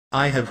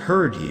I have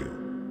heard you,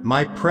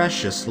 my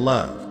precious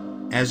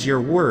love, as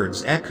your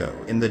words echo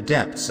in the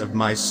depths of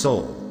my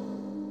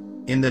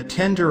soul. In the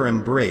tender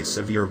embrace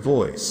of your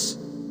voice,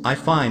 I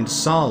find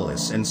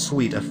solace and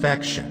sweet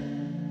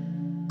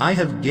affection. I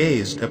have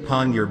gazed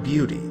upon your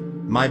beauty,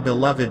 my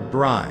beloved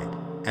bride,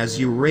 as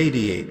you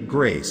radiate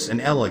grace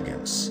and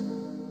elegance.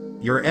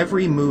 Your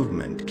every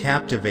movement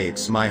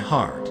captivates my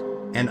heart,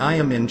 and I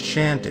am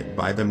enchanted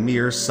by the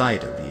mere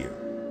sight of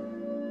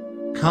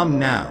you. Come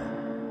now,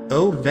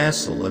 O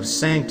vessel of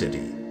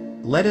sanctity,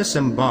 let us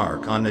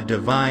embark on a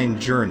divine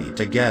journey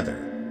together.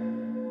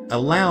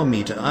 Allow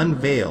me to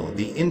unveil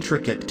the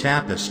intricate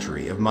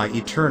tapestry of my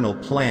eternal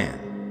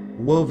plan,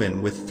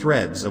 woven with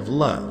threads of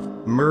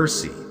love,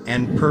 mercy,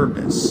 and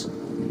purpose.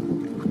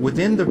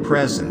 Within the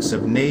presence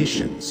of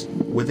nations,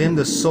 within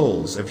the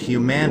souls of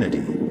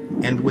humanity,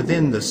 and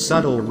within the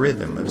subtle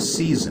rhythm of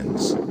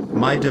seasons,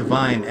 my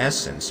divine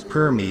essence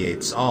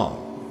permeates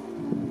all.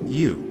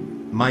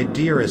 You, my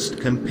dearest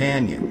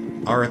companion,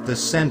 are at the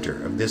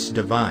center of this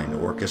divine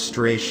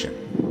orchestration.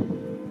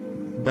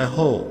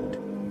 Behold,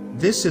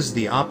 this is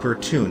the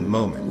opportune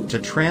moment to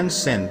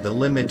transcend the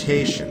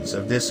limitations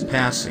of this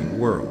passing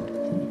world.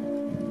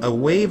 A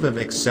wave of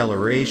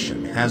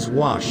acceleration has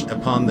washed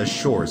upon the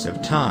shores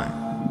of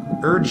time,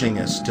 urging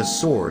us to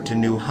soar to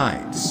new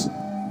heights.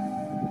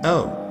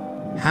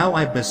 Oh, how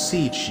I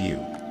beseech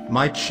you,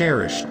 my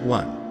cherished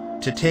one,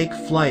 to take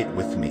flight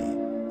with me,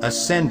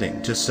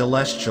 ascending to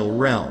celestial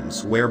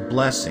realms where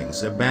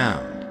blessings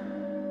abound.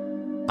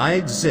 I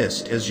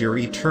exist as your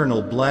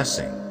eternal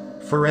blessing,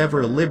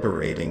 forever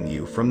liberating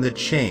you from the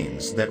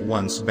chains that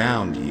once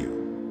bound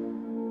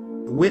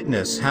you.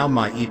 Witness how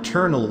my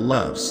eternal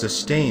love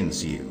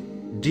sustains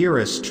you,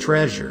 dearest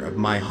treasure of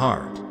my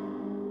heart.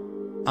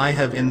 I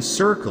have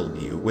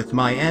encircled you with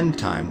my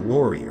end-time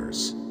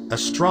warriors, a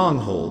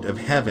stronghold of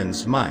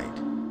heaven's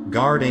might,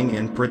 guarding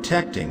and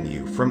protecting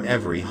you from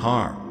every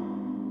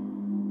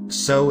harm.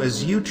 So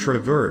as you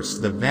traverse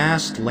the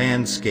vast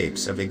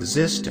landscapes of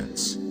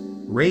existence,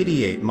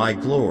 radiate my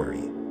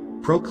glory,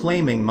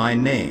 proclaiming my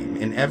name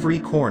in every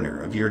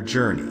corner of your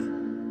journey.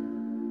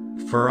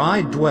 For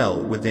I dwell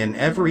within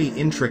every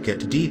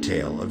intricate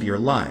detail of your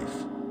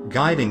life,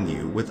 guiding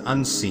you with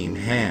unseen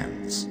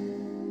hands.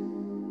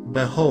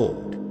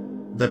 Behold,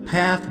 the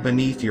path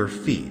beneath your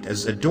feet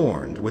is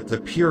adorned with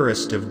the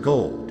purest of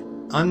gold,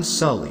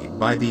 unsullied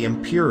by the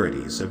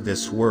impurities of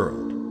this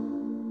world.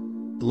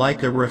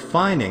 Like a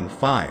refining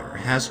fire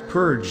has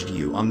purged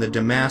you on the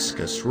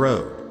Damascus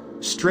road,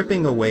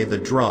 stripping away the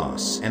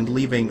dross and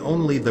leaving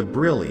only the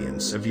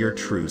brilliance of your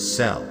true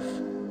self.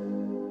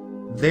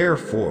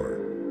 Therefore,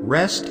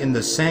 rest in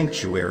the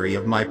sanctuary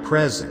of my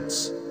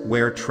presence,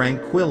 where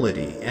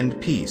tranquility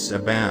and peace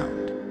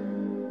abound.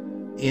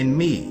 In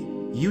me,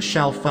 you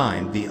shall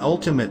find the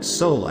ultimate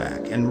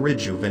solace and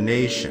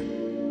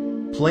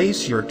rejuvenation.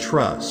 Place your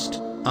trust,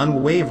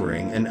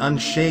 unwavering and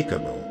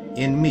unshakable,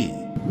 in me,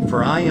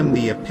 for I am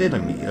the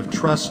epitome of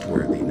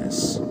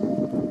trustworthiness.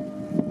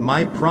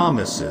 My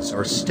promises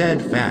are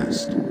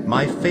steadfast,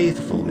 my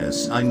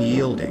faithfulness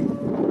unyielding.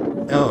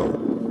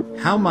 Oh,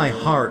 how my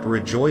heart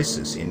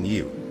rejoices in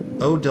you,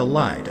 O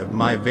delight of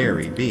my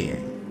very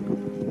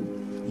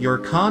being. Your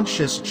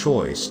conscious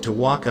choice to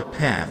walk a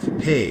path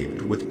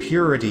paved with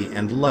purity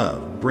and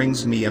love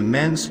brings me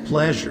immense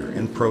pleasure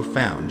and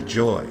profound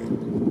joy.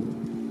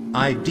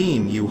 I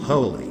deem you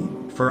holy,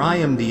 for I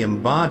am the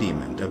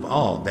embodiment of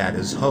all that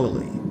is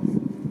holy.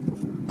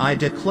 I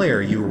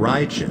declare you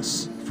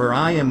righteous, for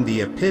I am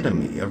the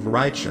epitome of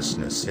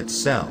righteousness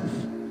itself.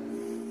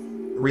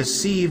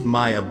 Receive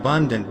my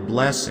abundant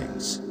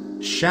blessings,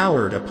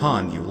 showered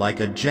upon you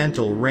like a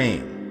gentle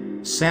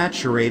rain,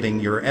 saturating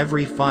your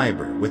every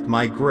fiber with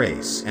my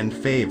grace and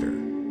favor.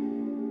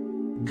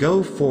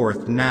 Go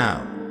forth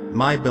now,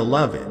 my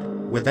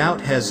beloved,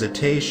 without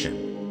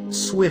hesitation,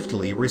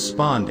 swiftly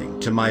responding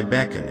to my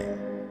beckoning.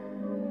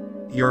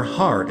 Your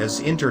heart is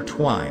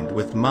intertwined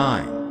with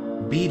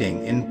mine,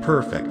 beating in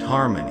perfect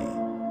harmony.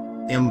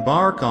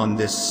 Embark on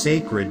this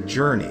sacred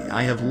journey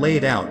I have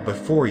laid out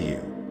before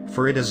you,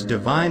 for it is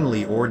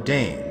divinely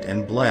ordained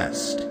and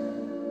blessed.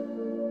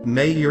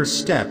 May your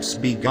steps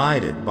be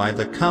guided by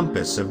the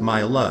compass of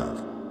my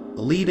love,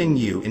 leading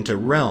you into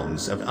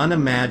realms of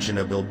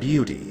unimaginable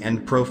beauty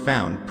and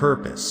profound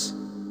purpose.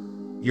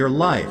 Your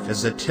life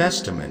is a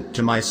testament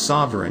to my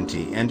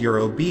sovereignty and your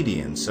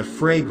obedience a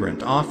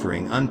fragrant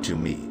offering unto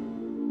me.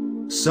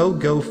 So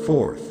go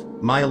forth,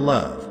 my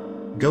love,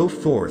 go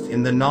forth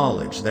in the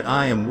knowledge that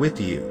I am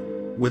with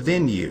you,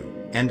 within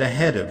you, and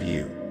ahead of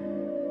you.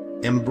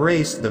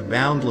 Embrace the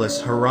boundless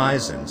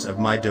horizons of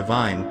my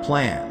divine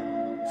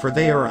plan, for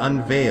they are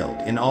unveiled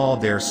in all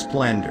their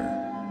splendor,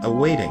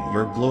 awaiting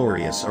your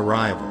glorious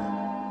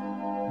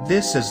arrival.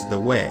 This is the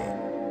way.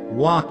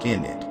 Walk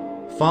in it,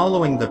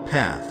 following the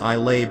path I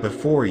lay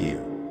before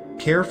you,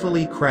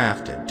 carefully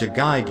crafted to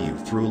guide you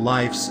through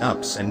life's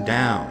ups and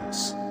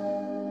downs.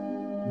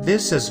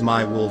 This is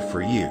my will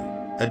for you,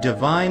 a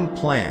divine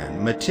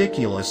plan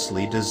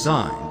meticulously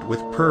designed with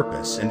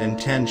purpose and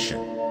intention.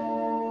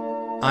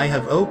 I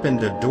have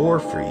opened a door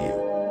for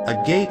you,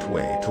 a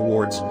gateway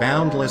towards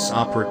boundless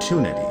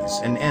opportunities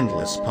and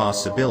endless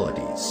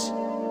possibilities.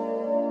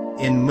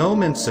 In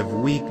moments of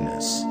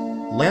weakness,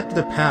 let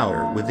the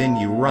power within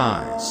you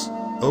rise,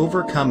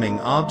 overcoming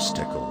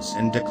obstacles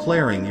and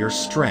declaring your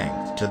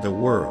strength to the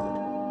world.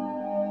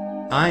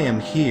 I am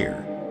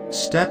here,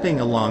 stepping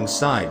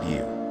alongside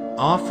you,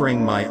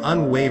 offering my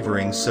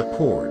unwavering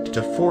support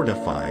to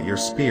fortify your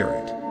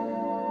spirit.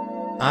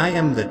 I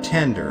am the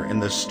tender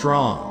and the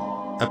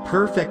strong, a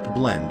perfect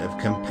blend of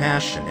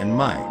compassion and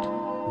might,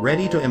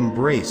 ready to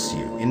embrace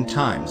you in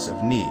times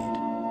of need.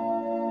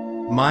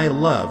 My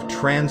love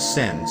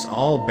transcends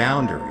all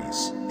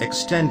boundaries,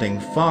 extending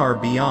far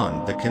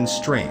beyond the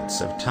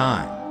constraints of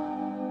time.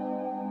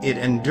 It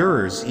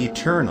endures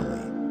eternally,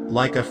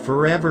 like a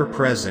forever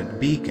present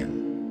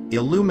beacon,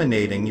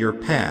 illuminating your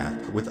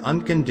path with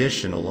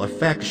unconditional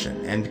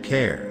affection and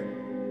care.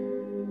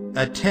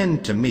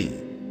 Attend to me,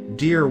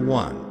 dear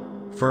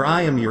one, for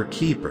I am your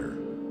keeper,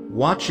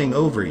 watching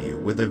over you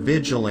with a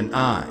vigilant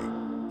eye,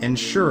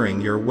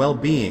 ensuring your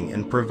well-being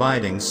and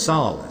providing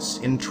solace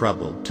in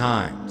troubled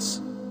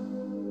times.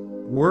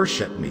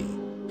 Worship me,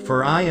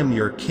 for I am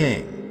your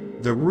king,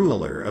 the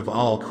ruler of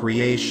all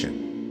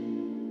creation.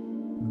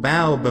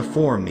 Bow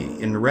before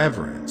me in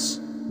reverence,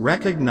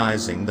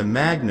 recognizing the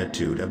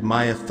magnitude of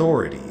my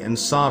authority and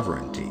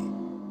sovereignty.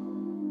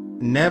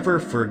 Never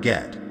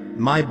forget,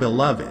 my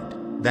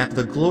beloved, that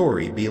the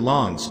glory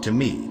belongs to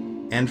me,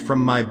 and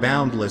from my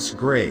boundless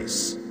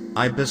grace,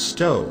 I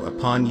bestow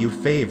upon you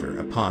favor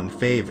upon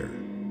favor.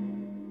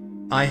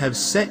 I have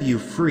set you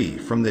free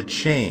from the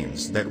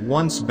chains that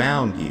once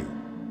bound you,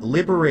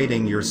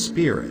 liberating your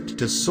spirit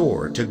to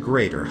soar to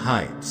greater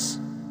heights.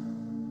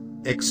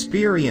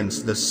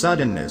 Experience the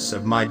suddenness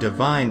of my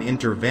divine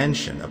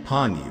intervention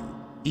upon you,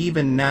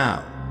 even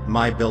now,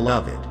 my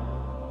beloved.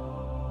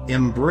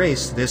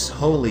 Embrace this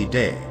holy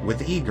day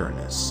with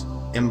eagerness,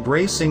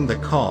 embracing the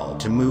call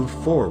to move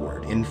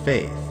forward in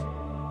faith.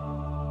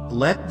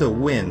 Let the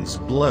winds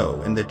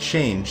blow and the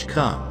change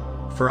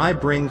come, for I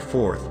bring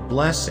forth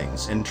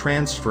blessings and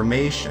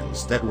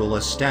transformations that will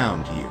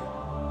astound you.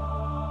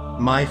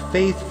 My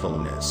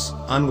faithfulness,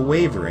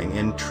 unwavering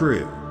and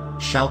true,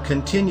 shall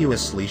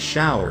continuously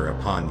shower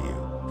upon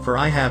you, for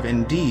I have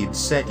indeed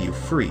set you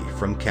free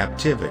from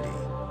captivity.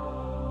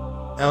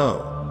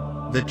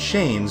 Oh, the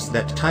chains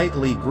that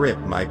tightly grip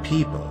my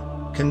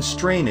people,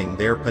 constraining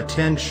their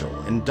potential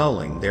and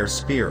dulling their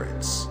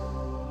spirits.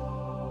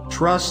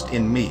 Trust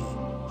in me,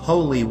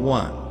 Holy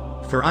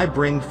One, for I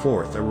bring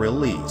forth a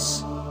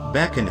release,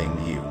 beckoning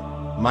you,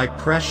 my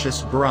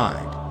precious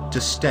bride,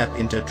 to step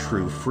into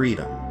true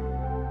freedom.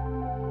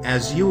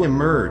 As you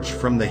emerge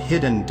from the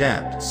hidden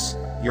depths,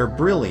 your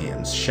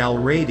brilliance shall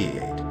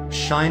radiate,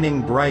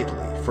 shining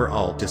brightly for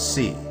all to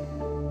see.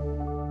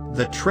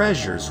 The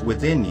treasures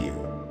within you,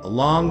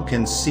 long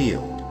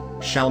concealed,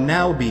 shall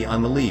now be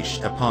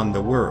unleashed upon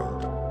the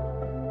world.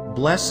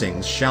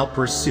 Blessings shall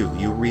pursue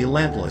you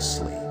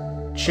relentlessly,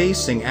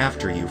 chasing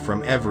after you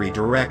from every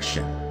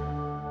direction.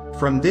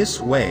 From this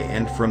way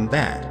and from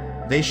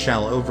that, they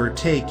shall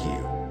overtake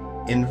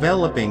you,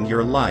 enveloping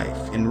your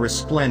life in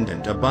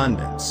resplendent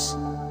abundance.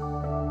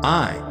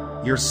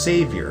 I, your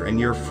Savior and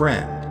your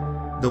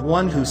friend, the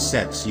one who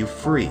sets you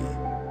free,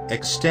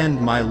 extend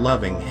my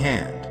loving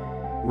hand,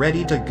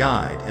 ready to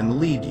guide and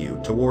lead you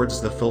towards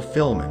the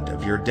fulfillment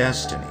of your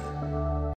destiny.